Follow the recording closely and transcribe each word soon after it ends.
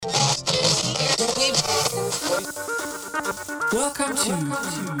Welcome to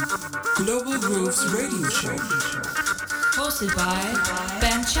Global Grooves Radio Show, hosted by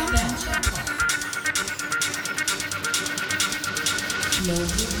Ben Chapman. Global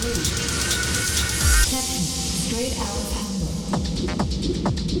Grooves, techno straight out of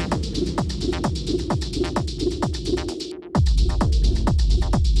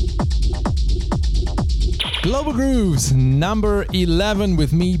Global Grooves, number 11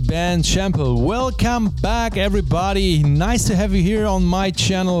 with me, Ben Champel. Welcome back, everybody. Nice to have you here on my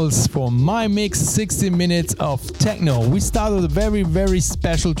channels for my mix, 60 minutes of techno. We started with a very, very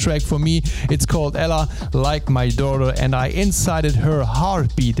special track for me. It's called Ella, Like My Daughter, and I incited her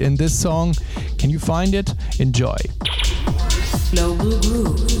heartbeat in this song. Can you find it? Enjoy. Global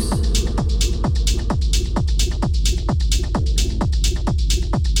Grooves.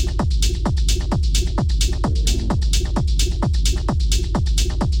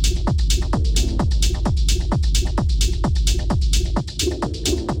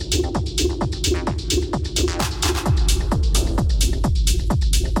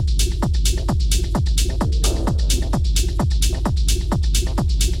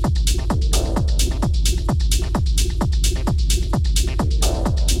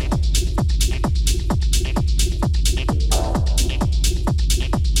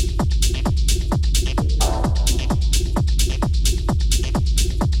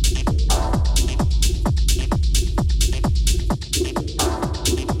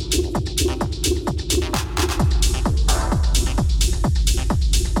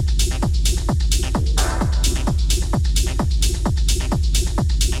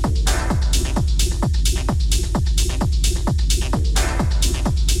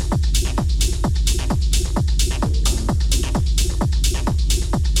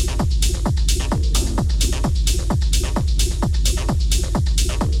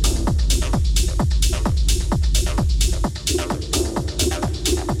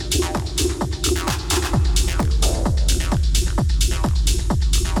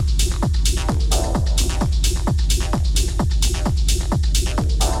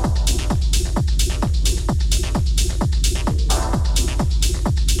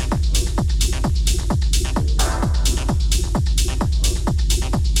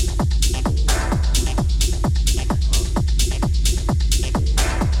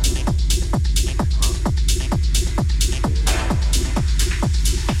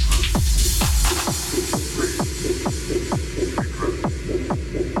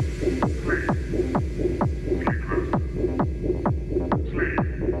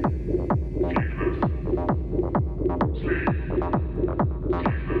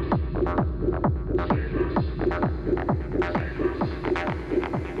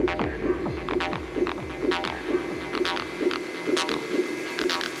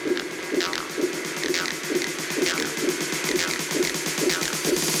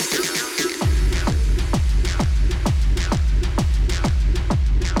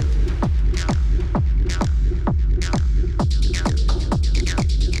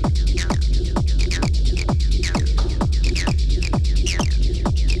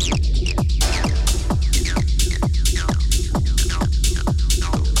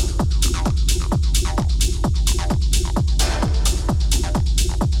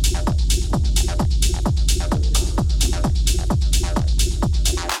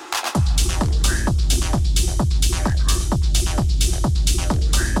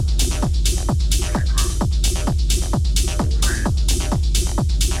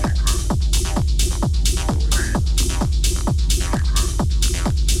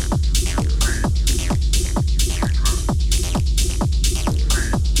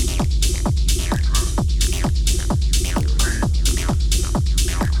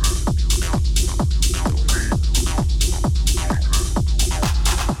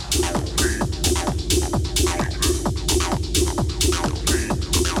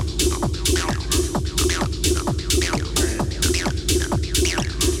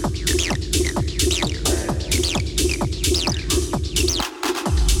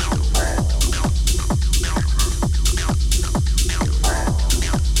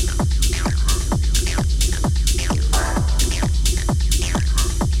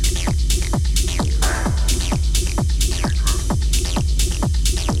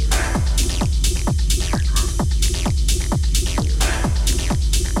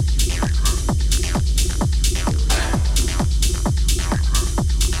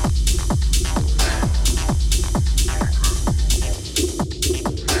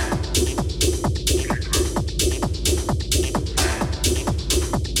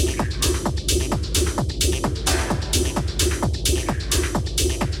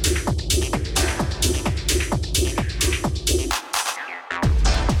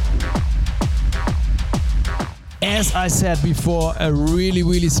 as I said before, a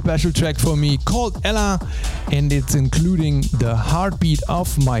really special track for me called Ella, and it's including the heartbeat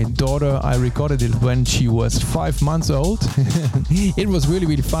of my daughter. I recorded it when she was 5 months old. It was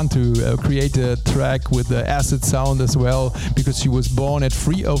really fun to create a track with the acid sound as well, because she was born at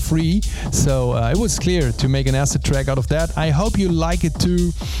 3:03, so it was clear to make an acid track out of that. I hope you like it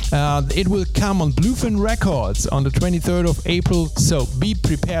too. It will come on Bluefin Records on the 23rd of April, so be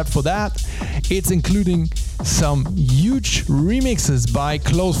prepared for that. It's including some huge remixes by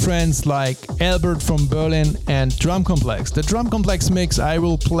close friends like Albert from Berlin and Drum Complex. The Drum Complex mix I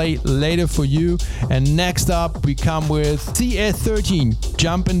will play later for you. And next up we come with CA13,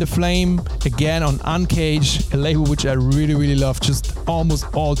 Jump in the Flame, again on Uncaged, a label which I really love. Just almost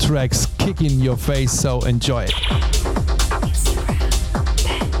all tracks kick in your face, so enjoy it.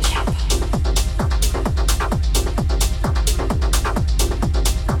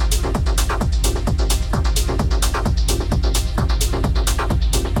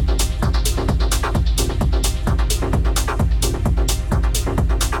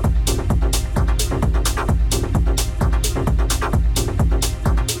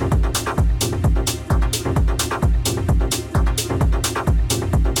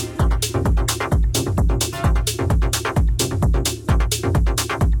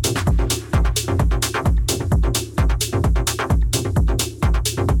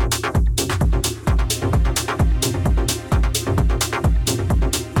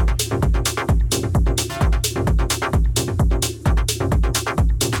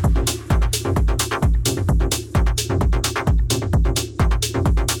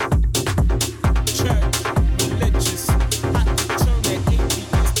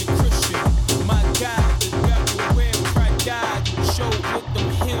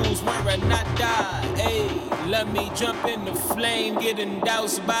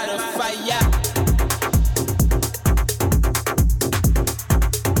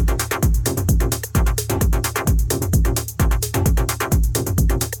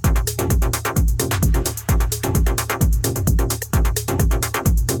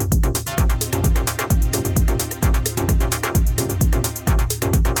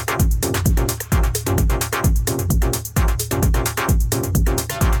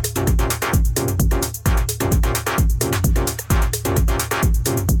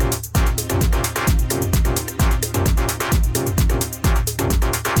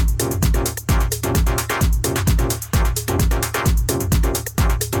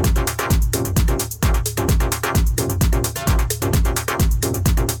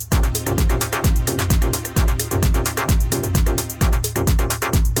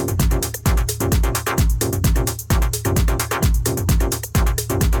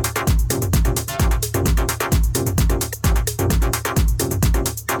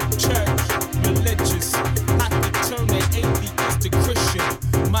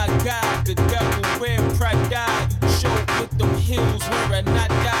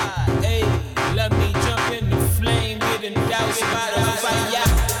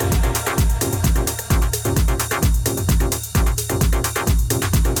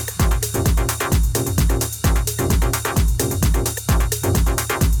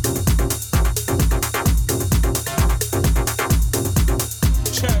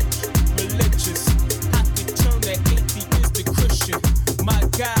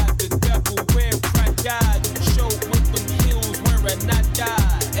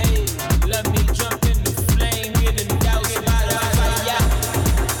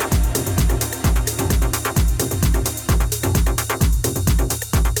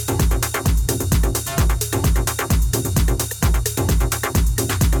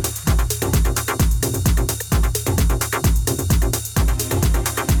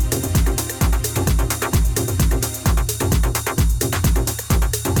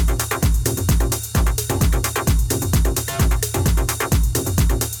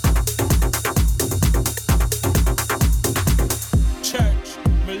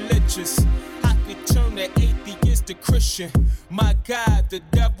 My God, the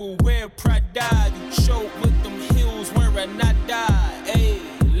devil wear Prada. You show with them heels where I die. Hey,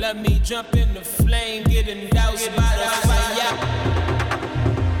 let me jump in the flame, getting doused by the fire.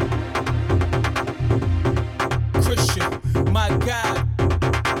 Christian, my God.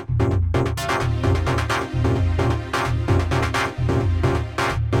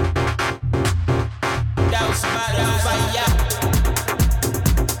 Doused by the fire.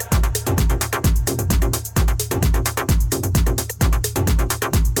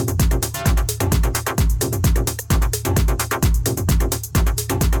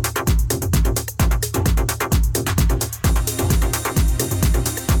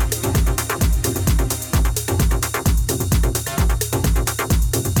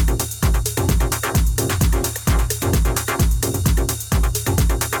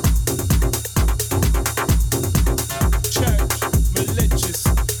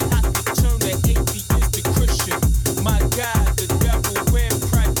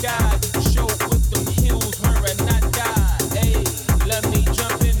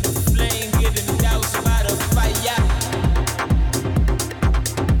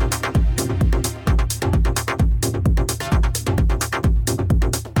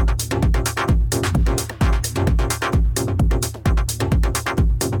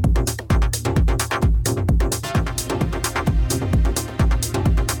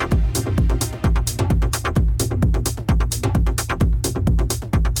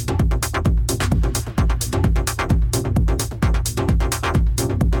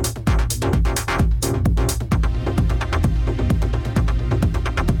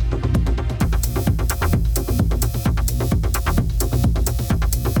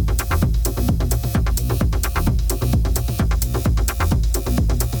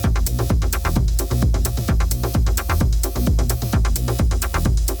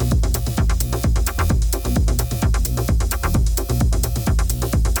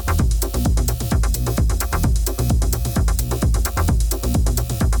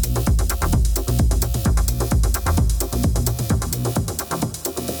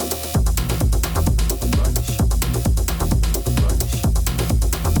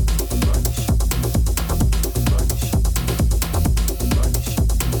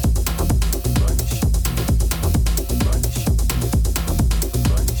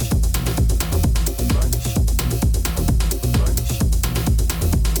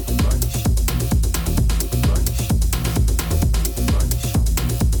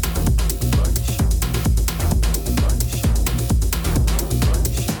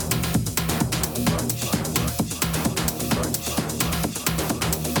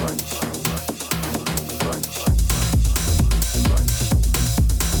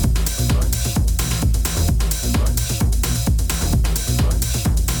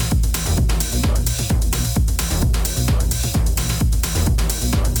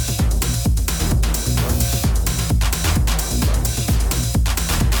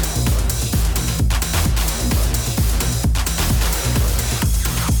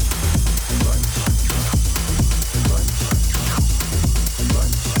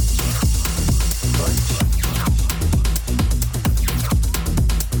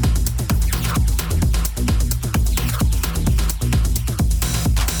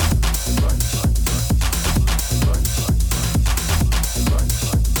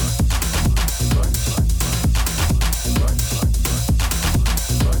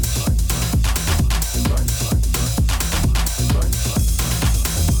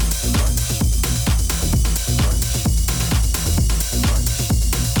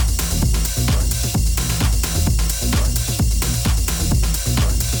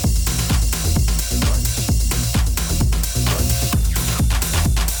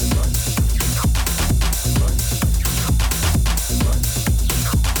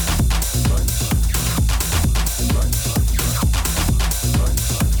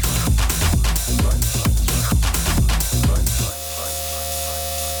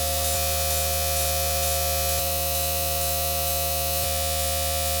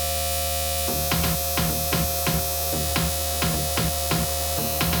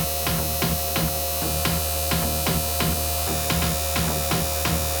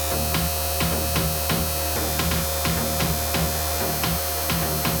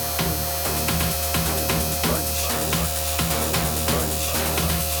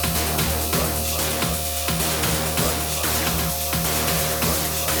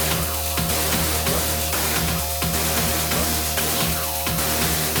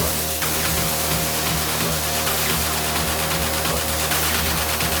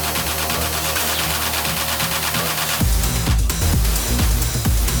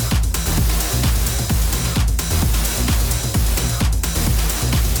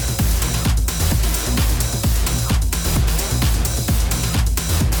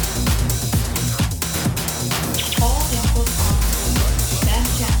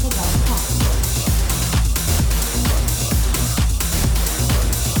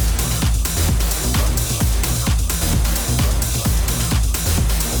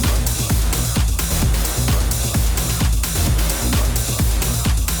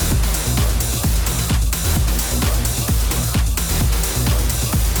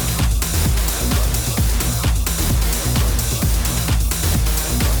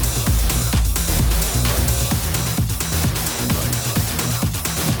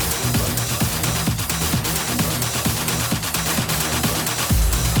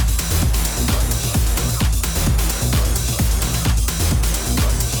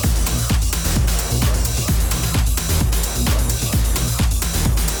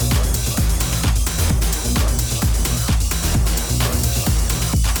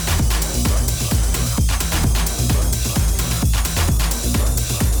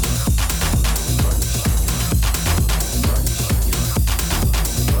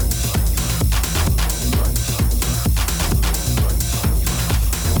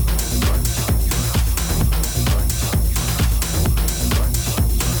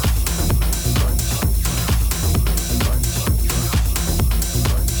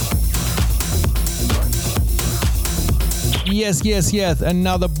 Yes.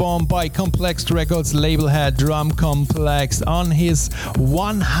 Another bomb by Complex Records label head Drum Complex on his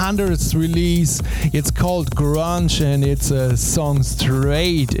 100th release. It's called Grunge and it's a song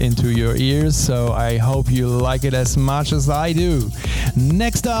straight into your ears. So I hope you like it as much as I do.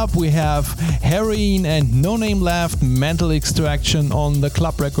 Next up we have Heroin and No Name Left, Mental Extraction on the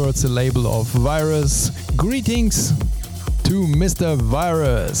Club Records label of Virus. Greetings to Mr.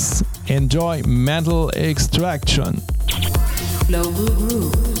 Virus. Enjoy Mental Extraction. Global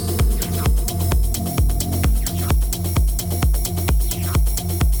Groove.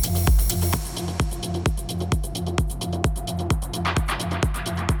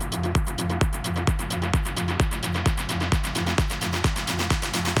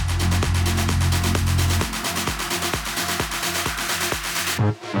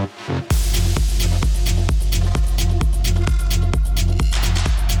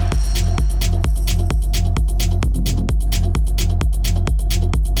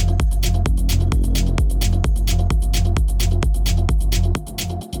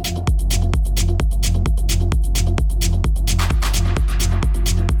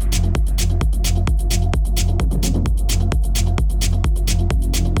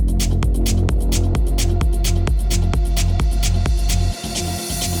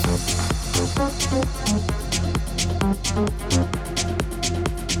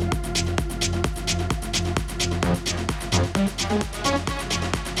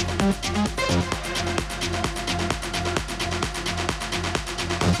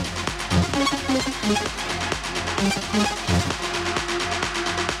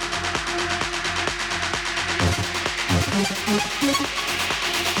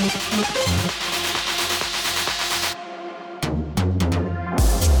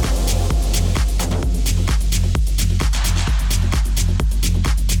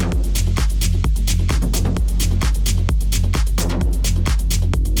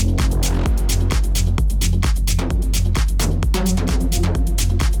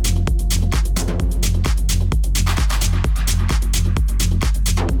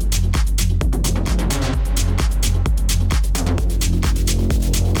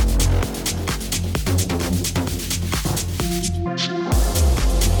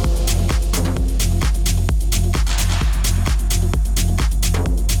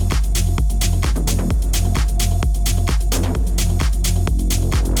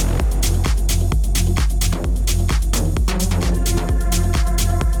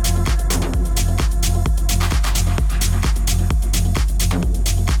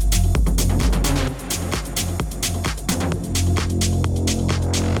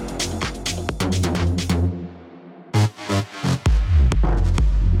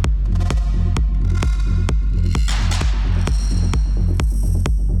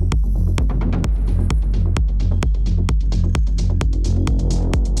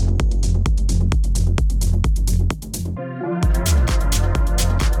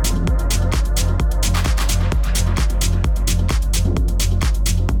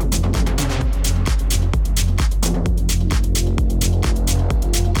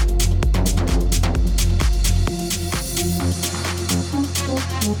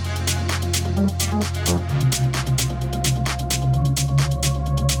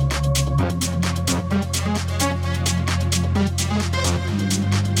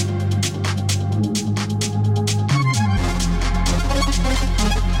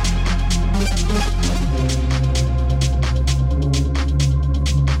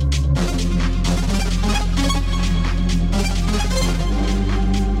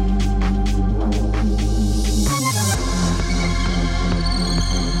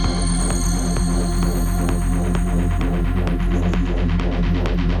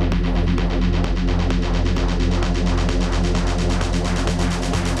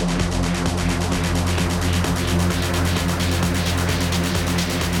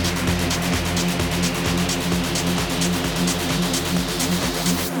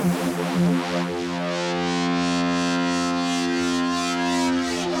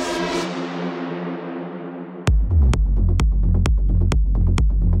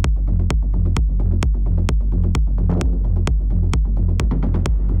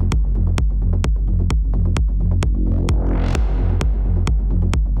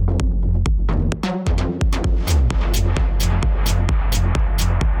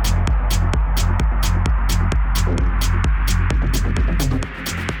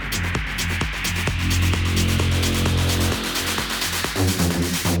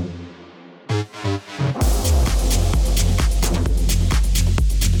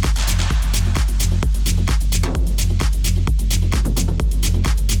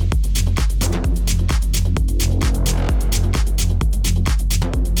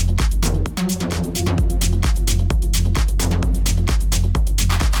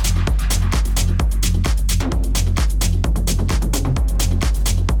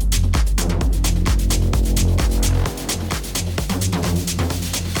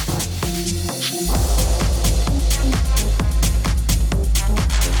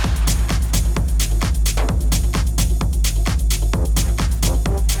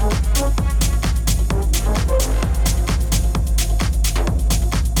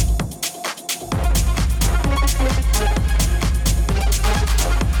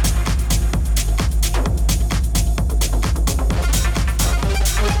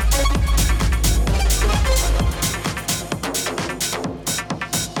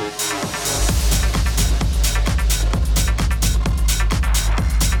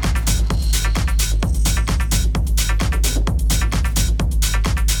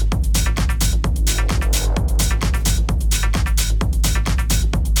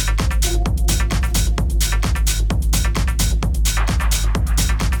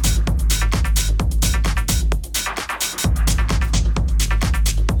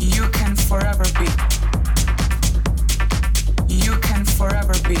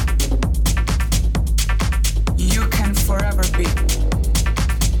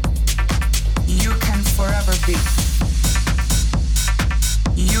 be.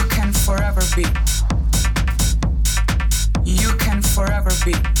 You can forever be. You can forever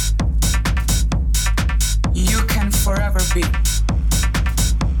be. You can forever be.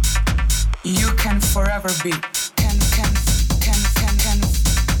 You can forever be. Can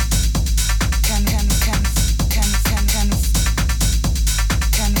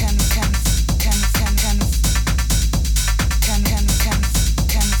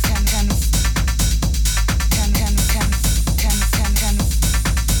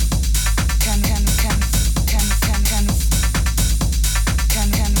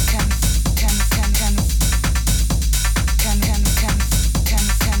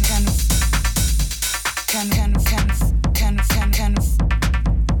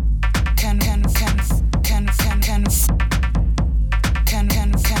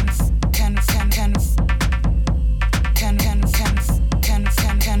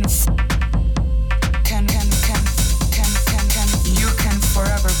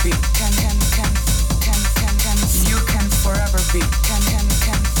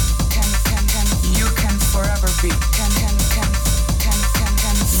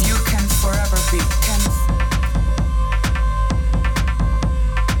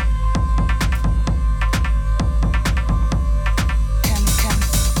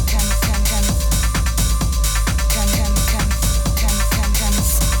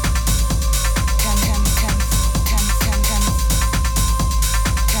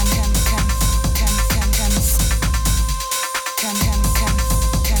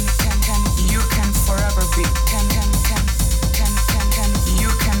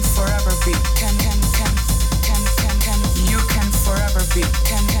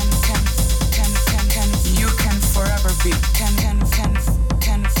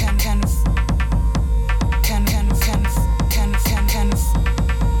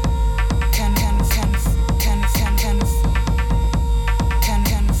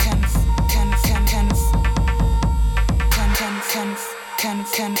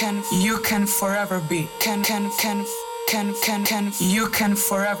you can forever be. You can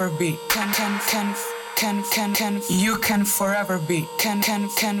forever be. You can forever be. You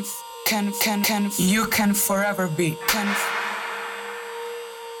can forever be.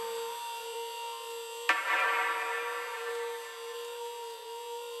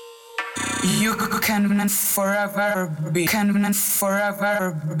 You can forever be. Can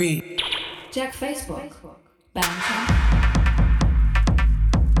forever be. Check Facebook. Band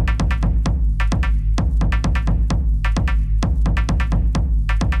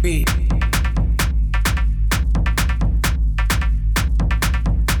Be.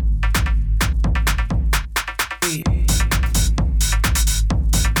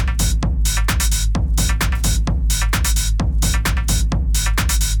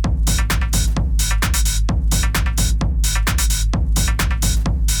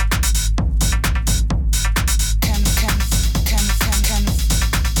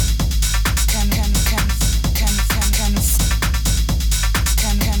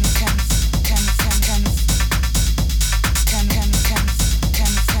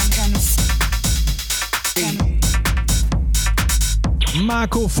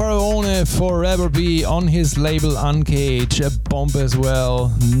 Marco Faraone, Forever Be, on his label Uncage, a bomb as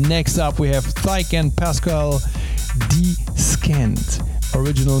well. Next up we have Thyke and Pascal, Descent.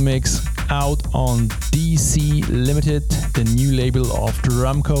 Original mix out on DC Limited, the new label of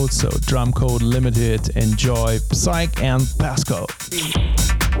Drumcode. So Drumcode Limited, enjoy Psych and Pascal. Be.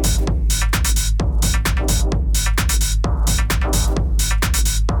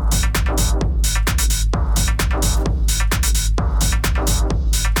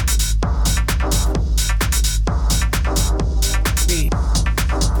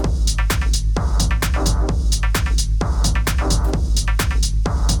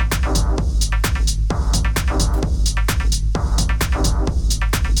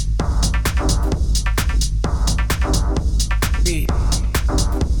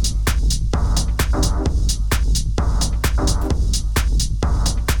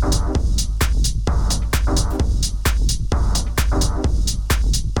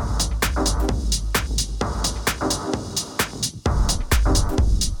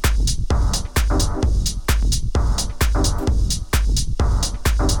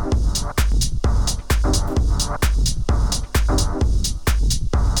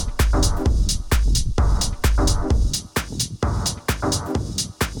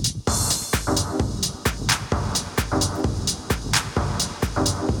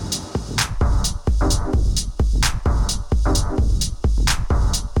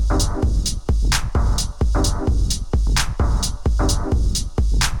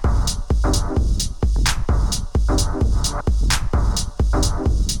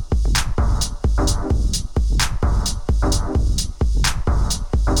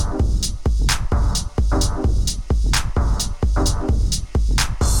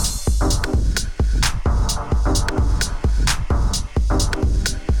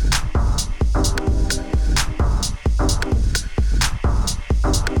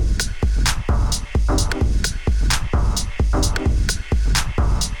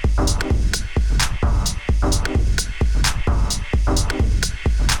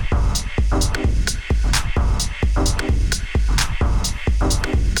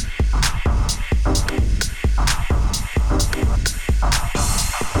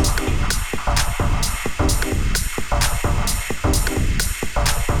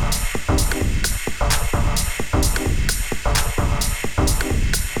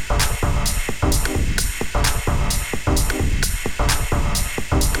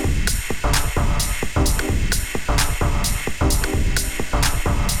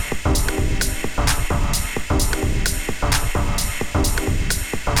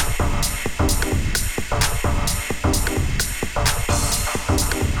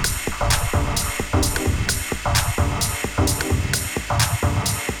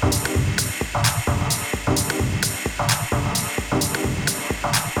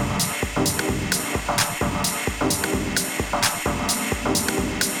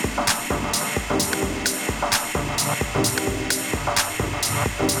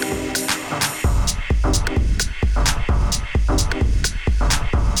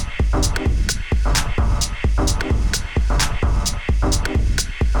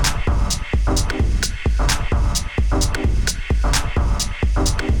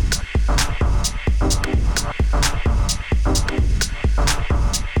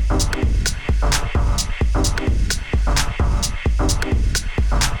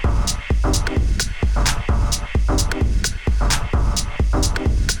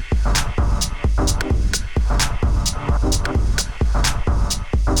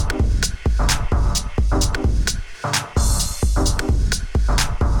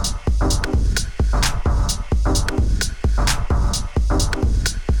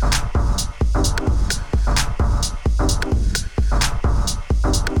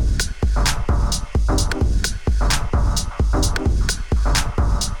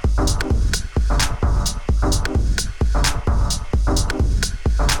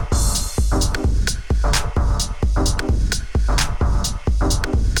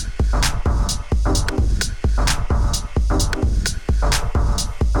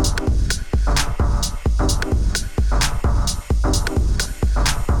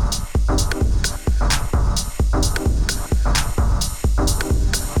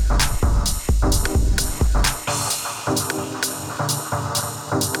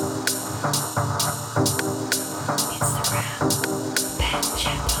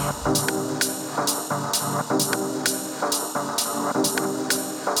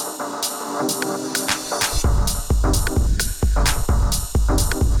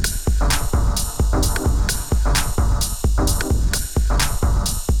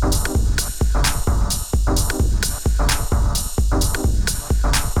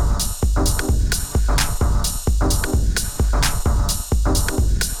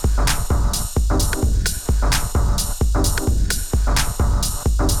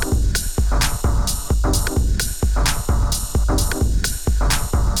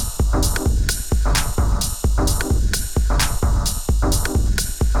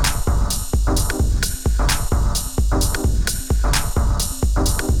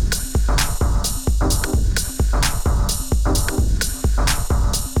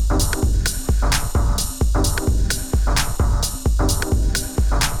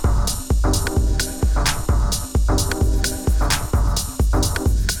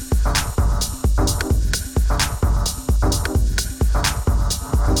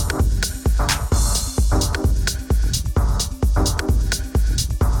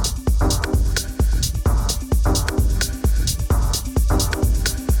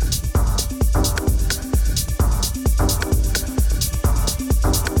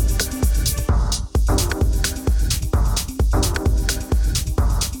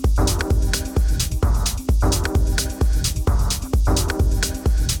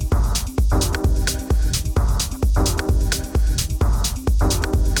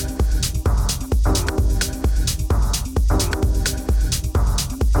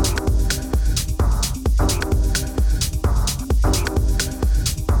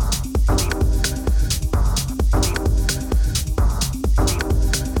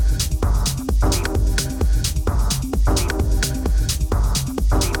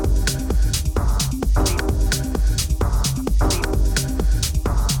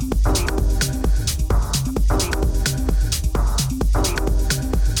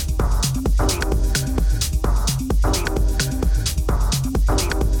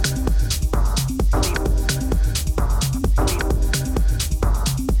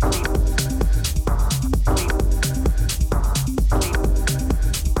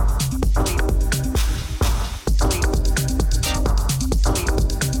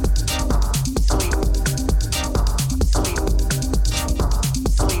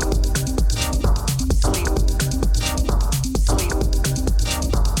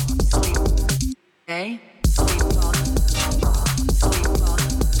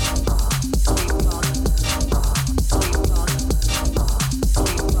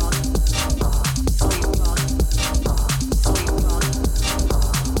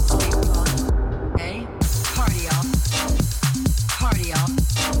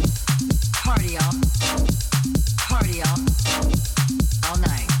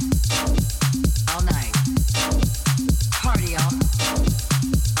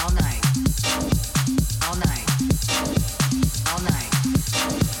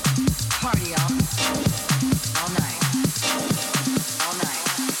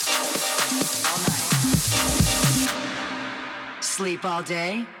 Sleep all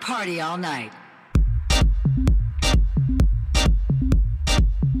day, party all night.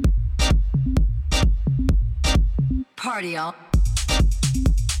 Party all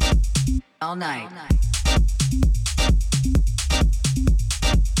night.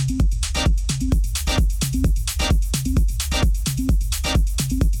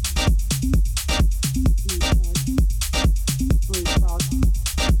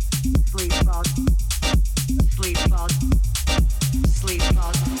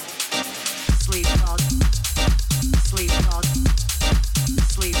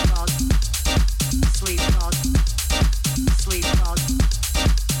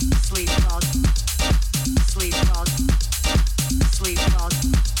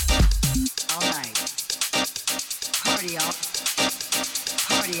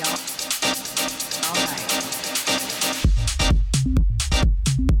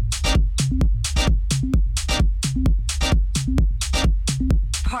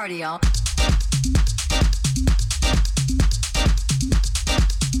 Party all.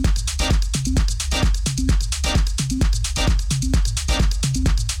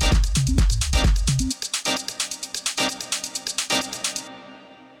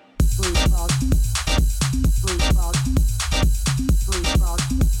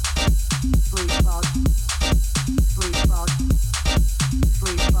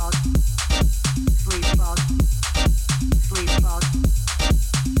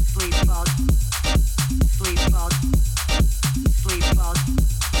 Sleep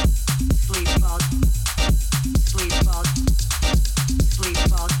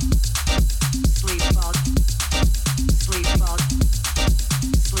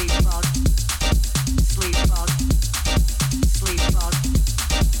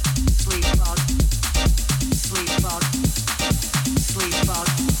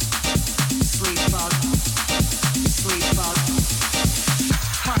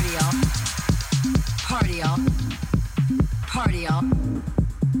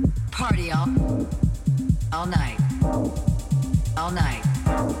Party all night. All night.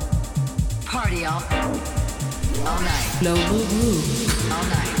 Party all night. Global Grooves. All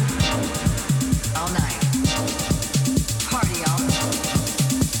night. All night. Party all night.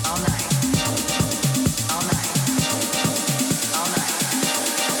 All night. All night.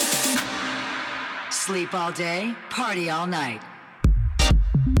 Sleep all day, party all night.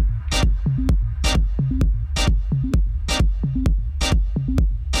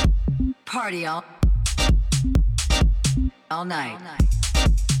 Party all night.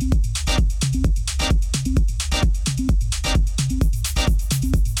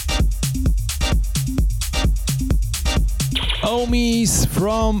 Omis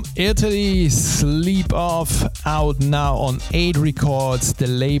from Italy, Sleep Off, out now on 8 Records, the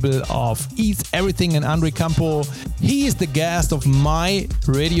label of Eats Everything and Andre Campo. He is the guest of my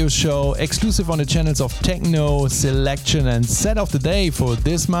radio show, exclusive on the channels of Techno, Selection and Set of the Day for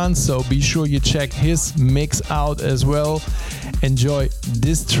this month, so be sure you check his mix out as well. Enjoy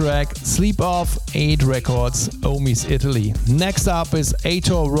this track, Sleep Off, 8 Records, Omis Italy. Next up is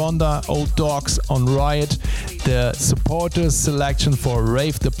Aitor Ronda, Old Dogs on Riot, the supporters selection for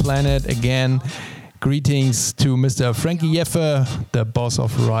Rave the Planet. Again, greetings to Mr. Frankie Jeffe, the boss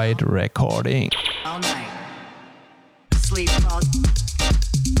of Riot Recording. All night. Sleep all.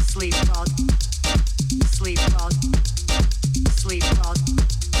 Sleep all. Sleep all. Sleep all.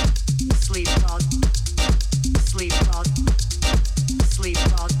 Sleep all. Sleep all. Sleep all. Sleep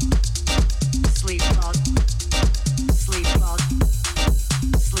all. Sleep all. Sleep all. Sleep all.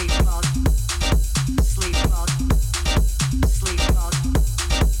 Sleep all. Sleep all. Sleep all. Sleep all. Sleep all.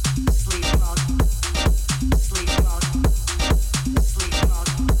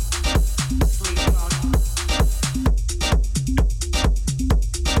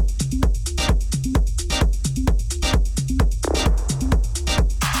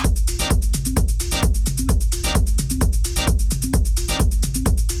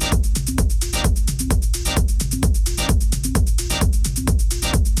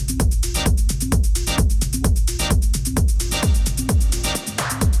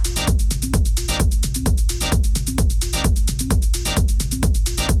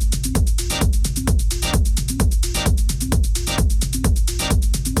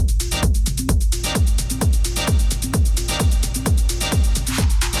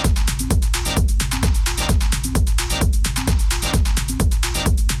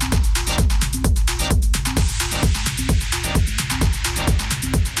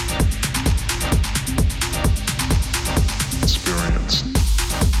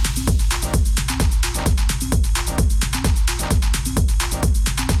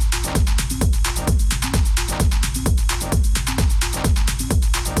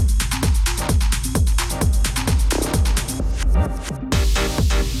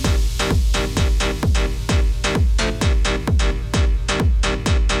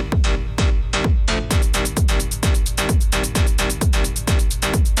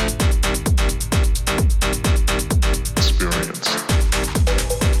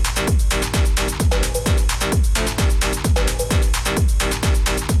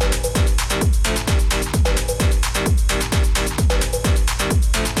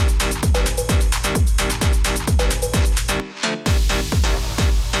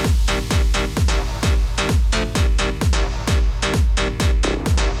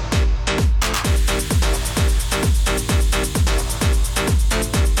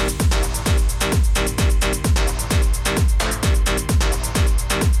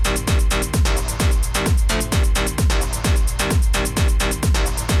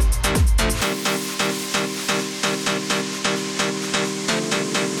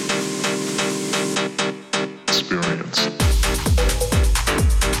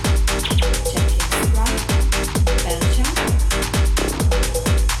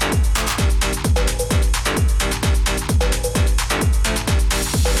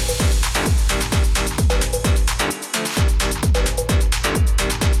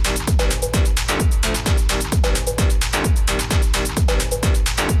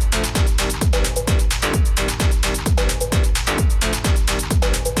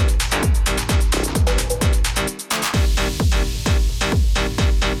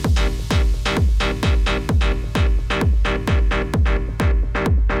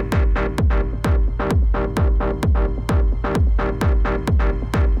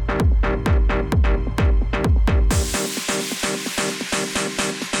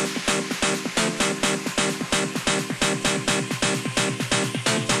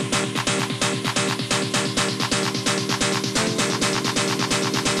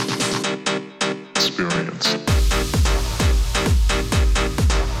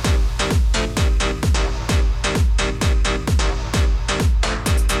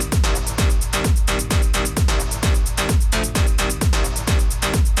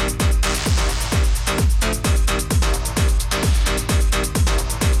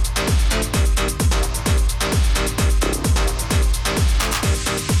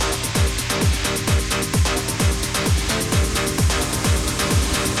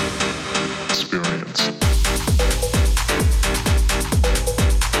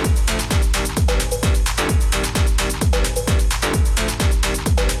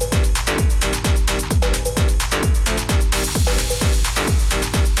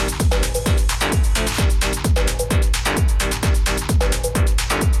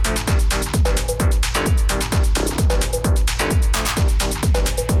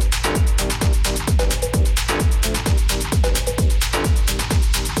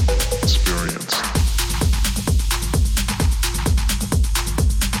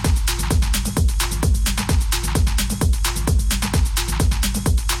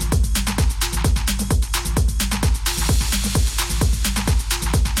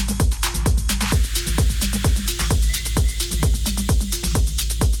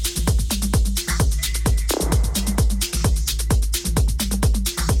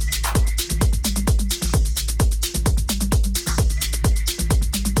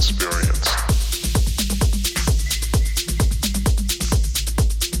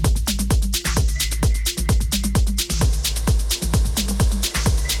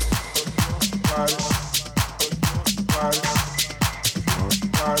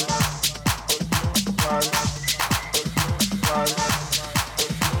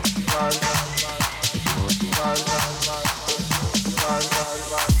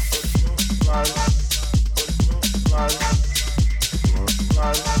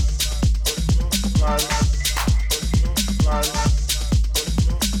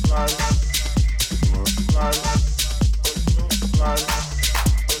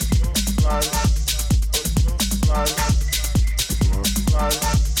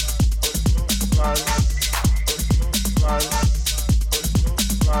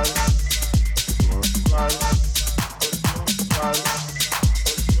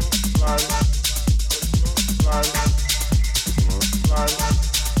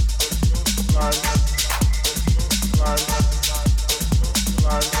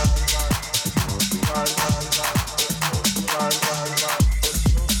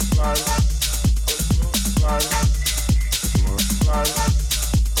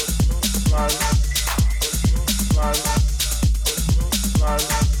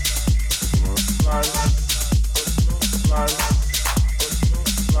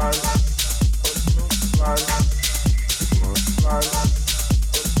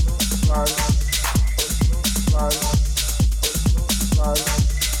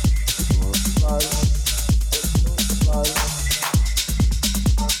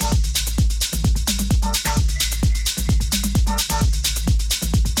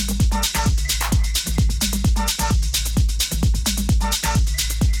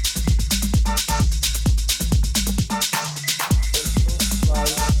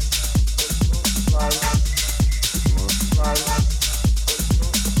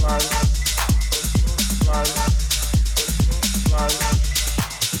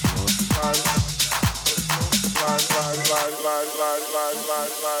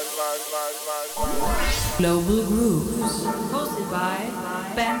 Global Grooves, hosted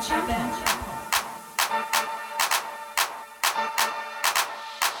by Ben Chappell.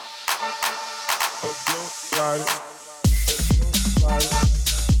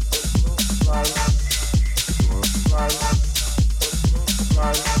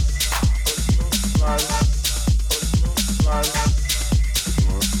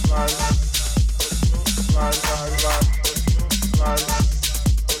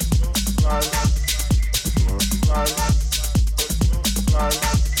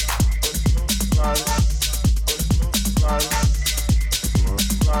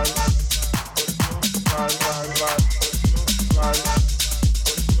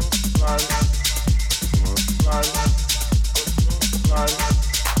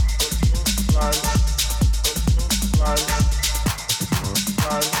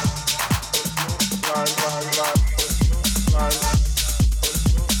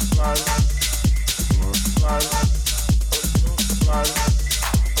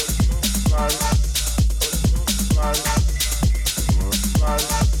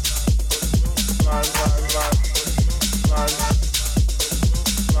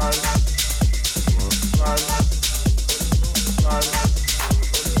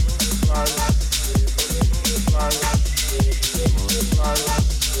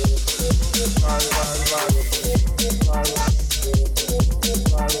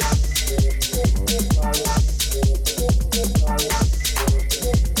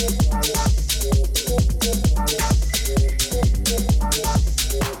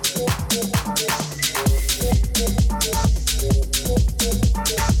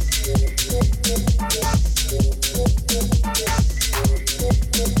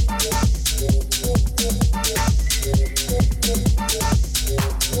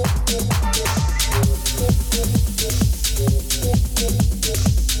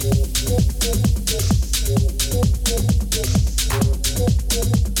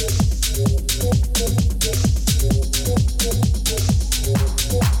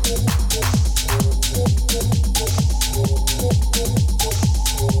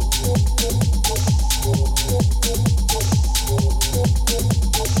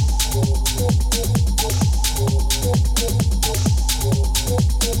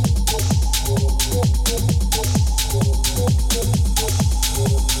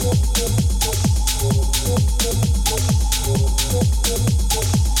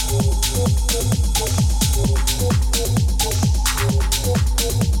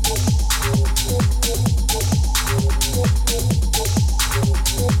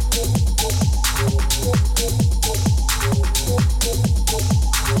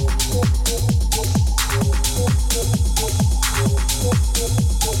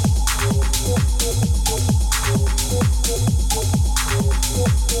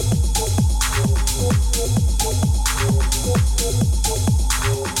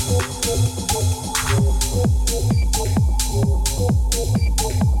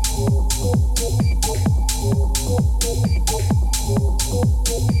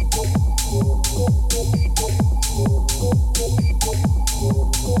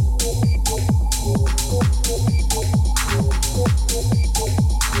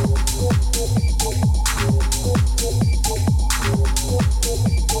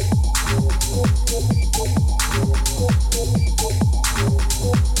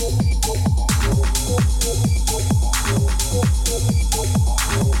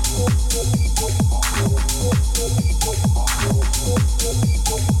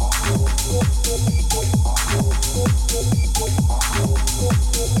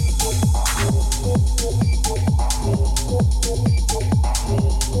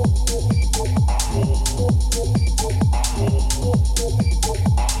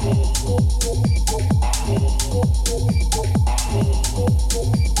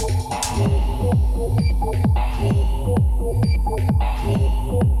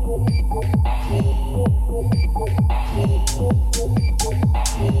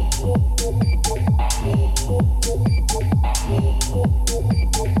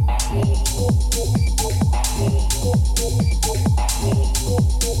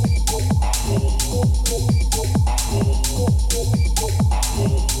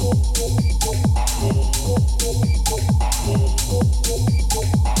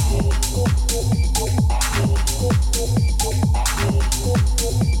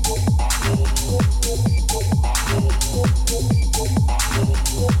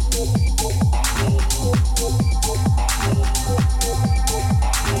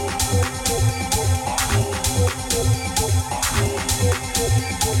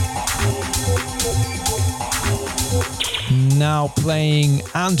 Now playing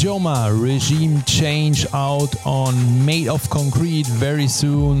Anjoma, Regime Change, out on Made of Concrete very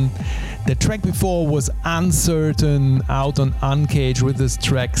soon. The track before was Uncertain, out on Uncaged with this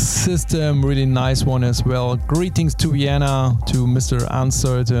track System, really nice one as well. Greetings to Vienna, to Mr.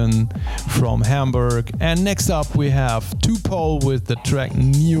 Uncertain from Hamburg. And next up we have Tupol with the track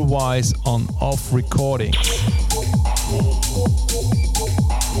Neowise on Off Recordings.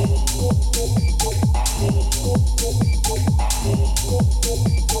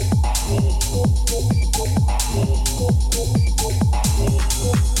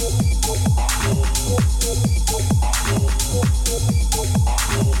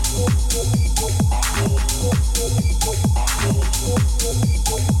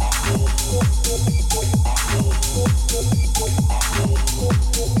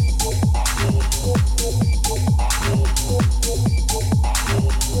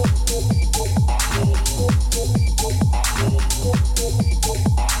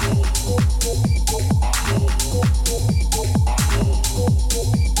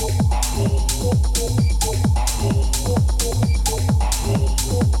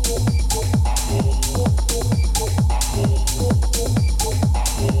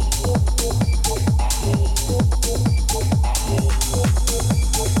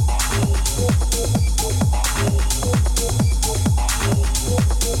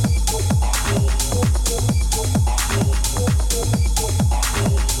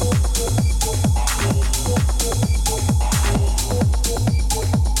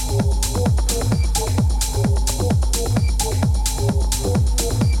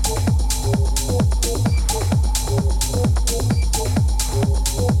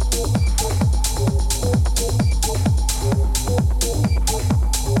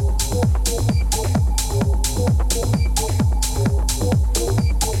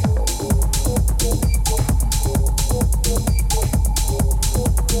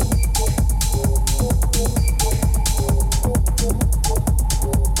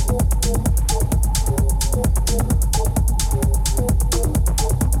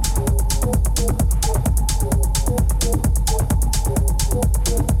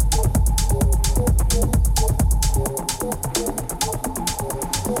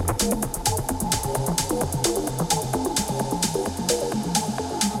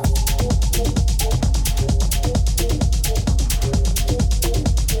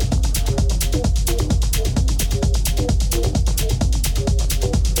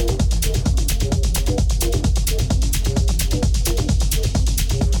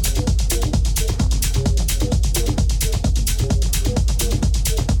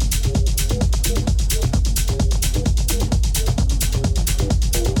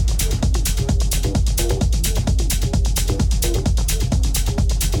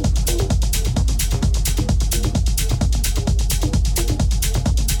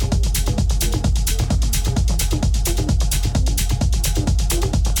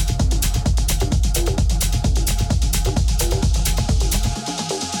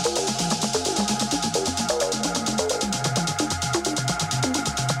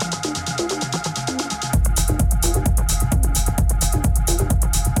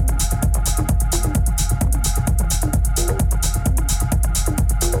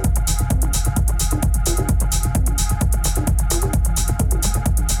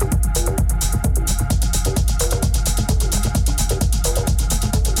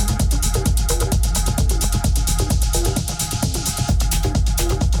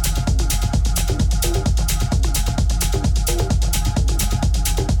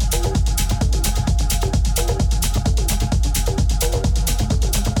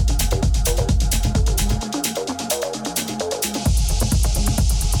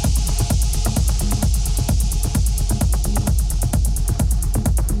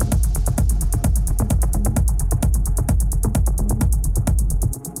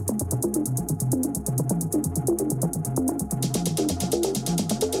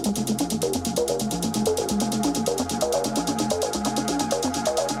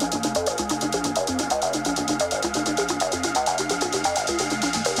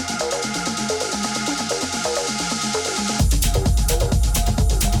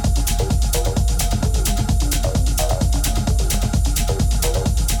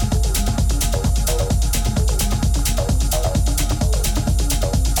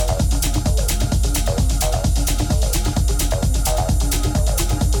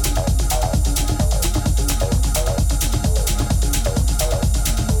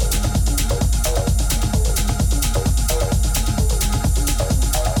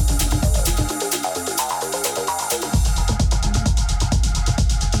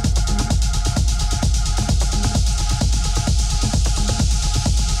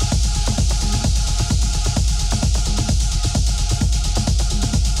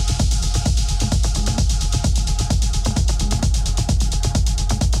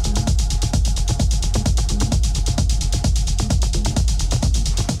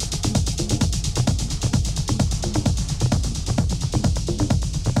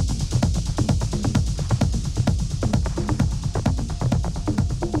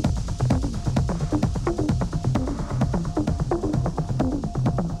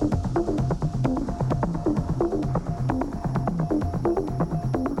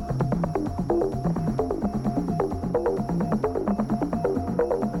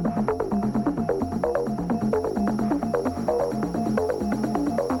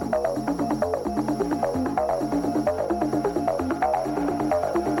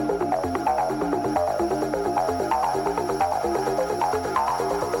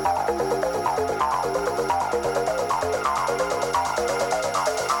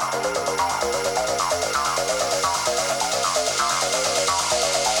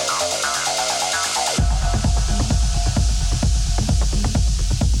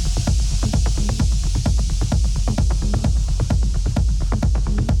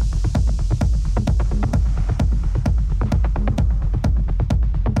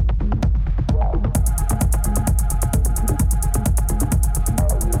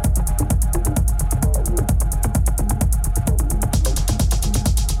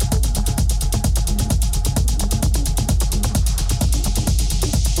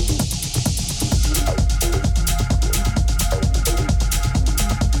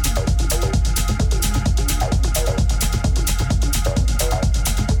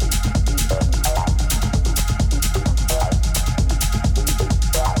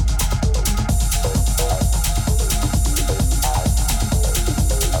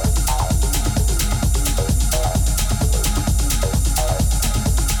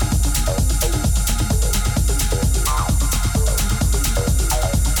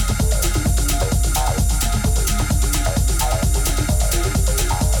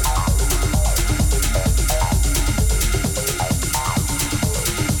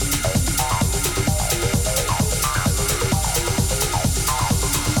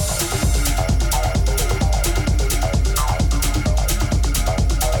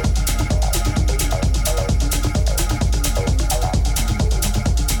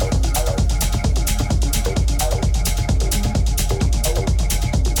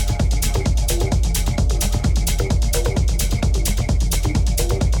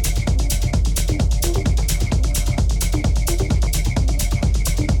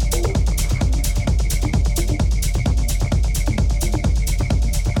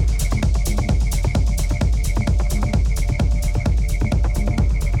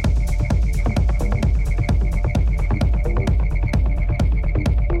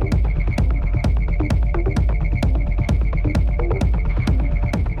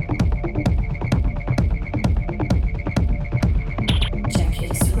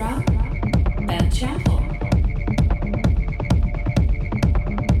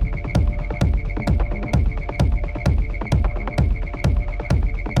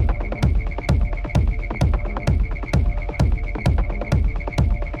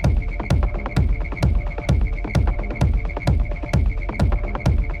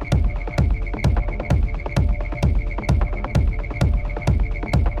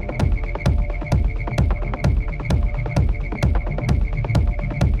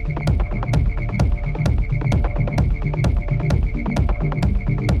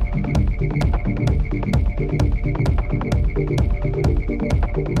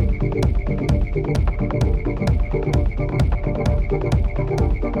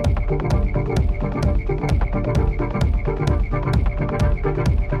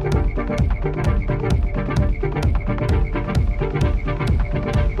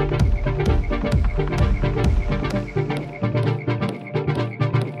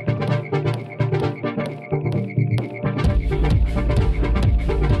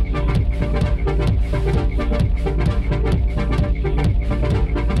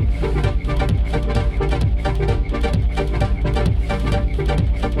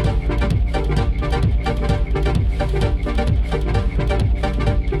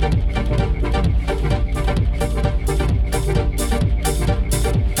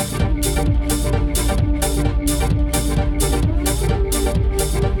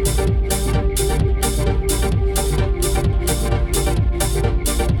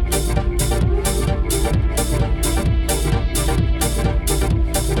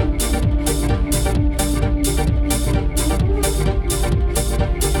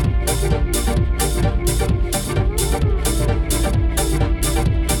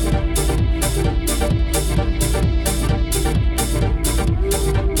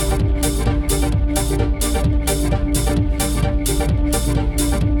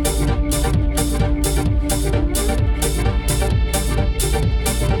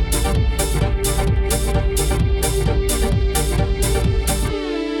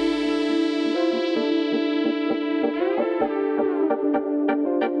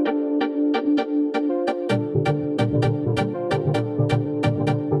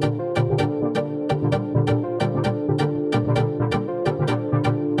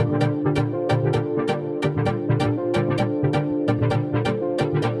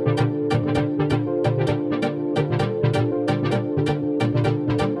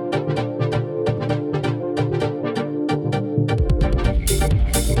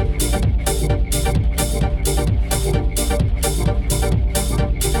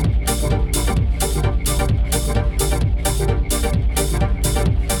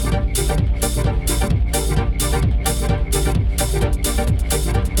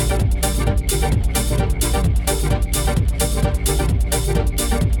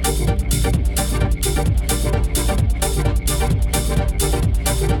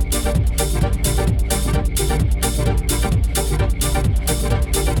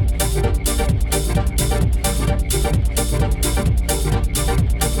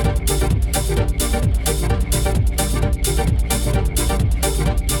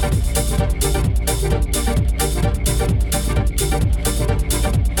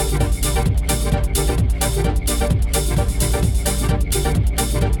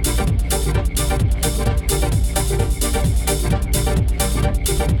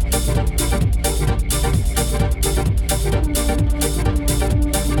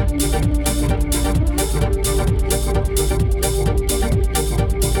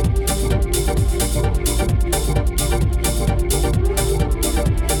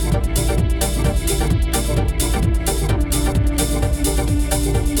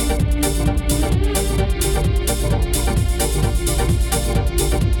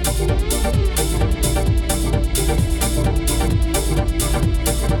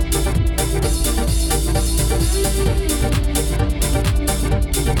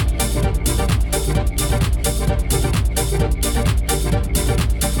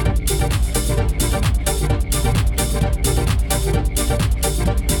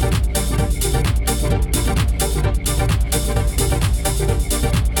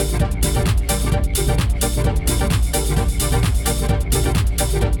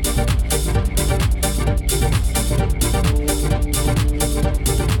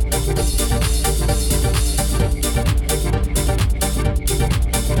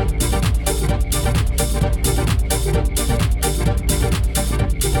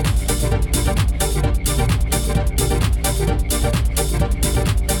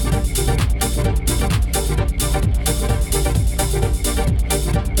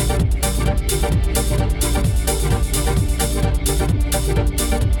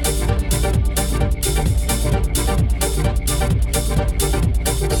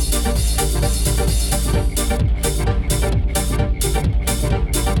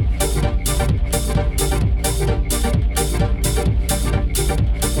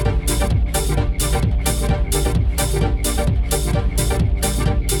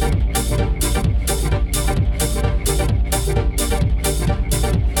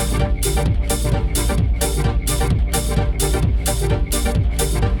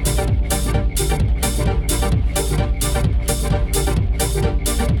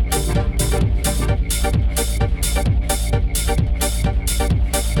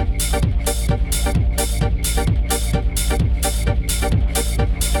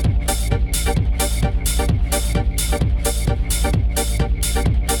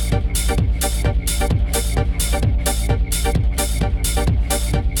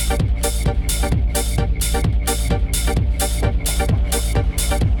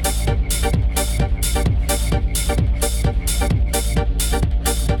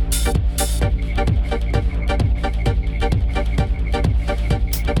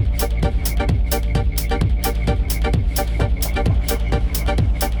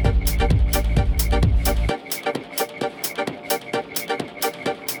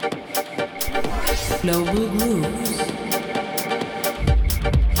 Global Grooves.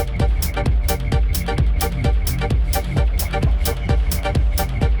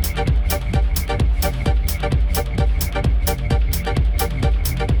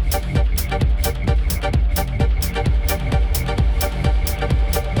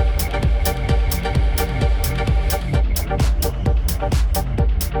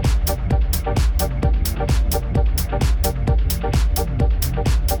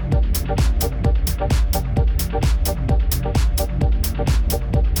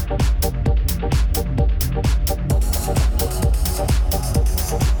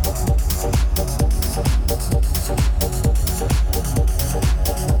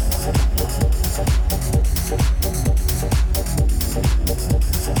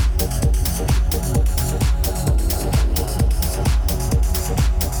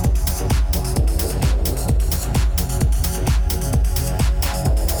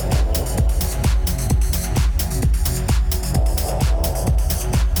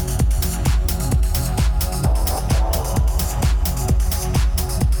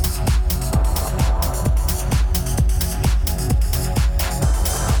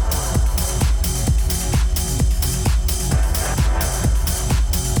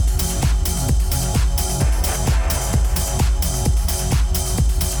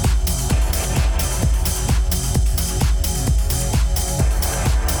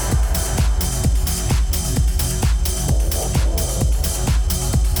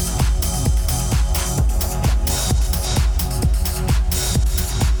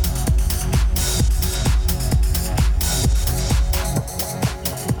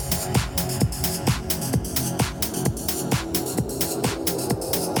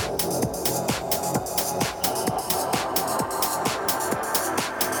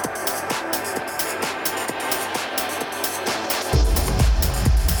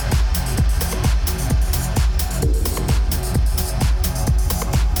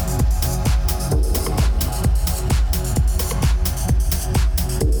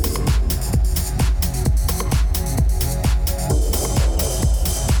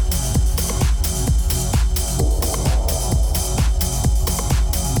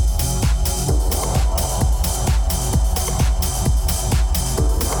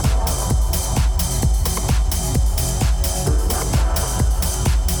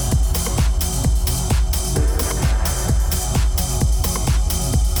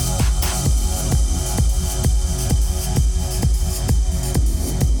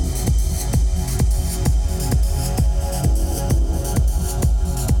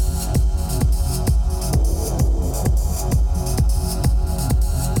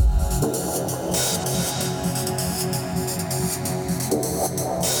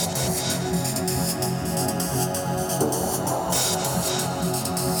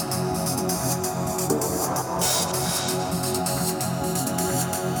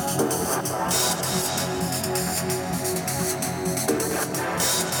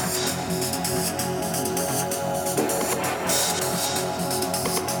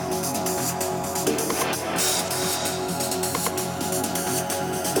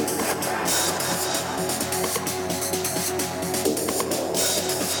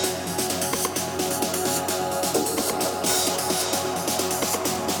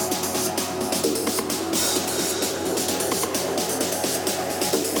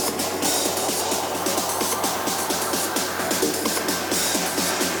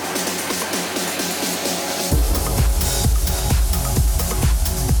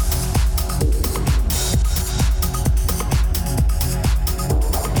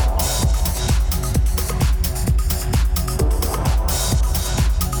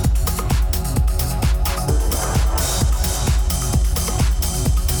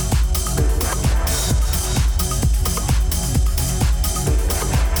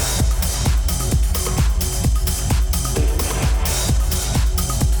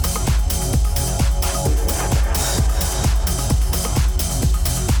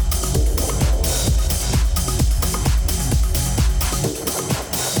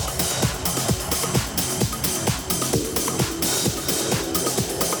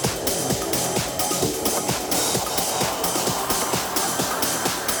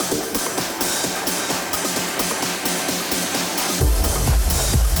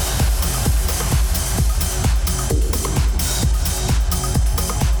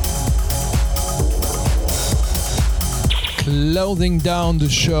 Closing down the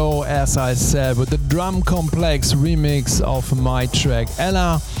show, as I said, with the Drum Complex remix of my track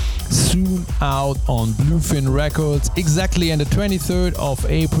Ella. soon out on Bluefin Records, exactly on the 23rd of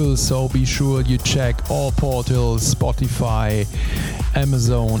April. So be sure you check all portals, Spotify,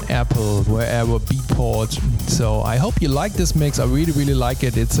 Amazon, Apple, wherever, Beatport. So I hope you like this mix. I really like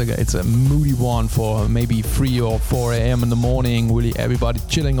it. It's a moody one for maybe 3 or 4 a.m. in the morning. Really everybody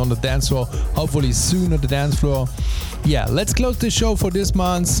chilling on the dance floor. Hopefully soon on the dance floor. Yeah, let's close the show for this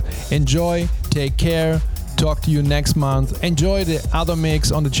month. Enjoy, take care. Talk to you next month. Enjoy the other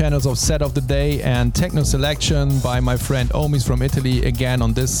mix on the channels of Set of the Day and Techno Selection by my friend Omis from Italy, again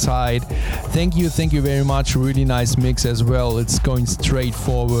on this side. Thank you very much. Really nice mix as well. It's going straight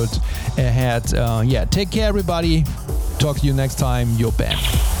forward ahead. Take care everybody. Talk to you next time. Your Ben.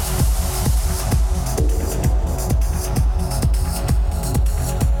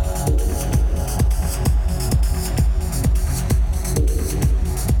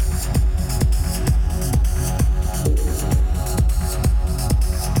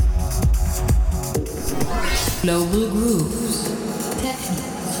 Global Grooves. Techno,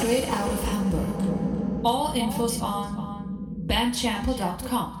 straight out of Hamburg. All infos on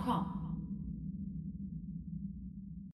bandchampo.com.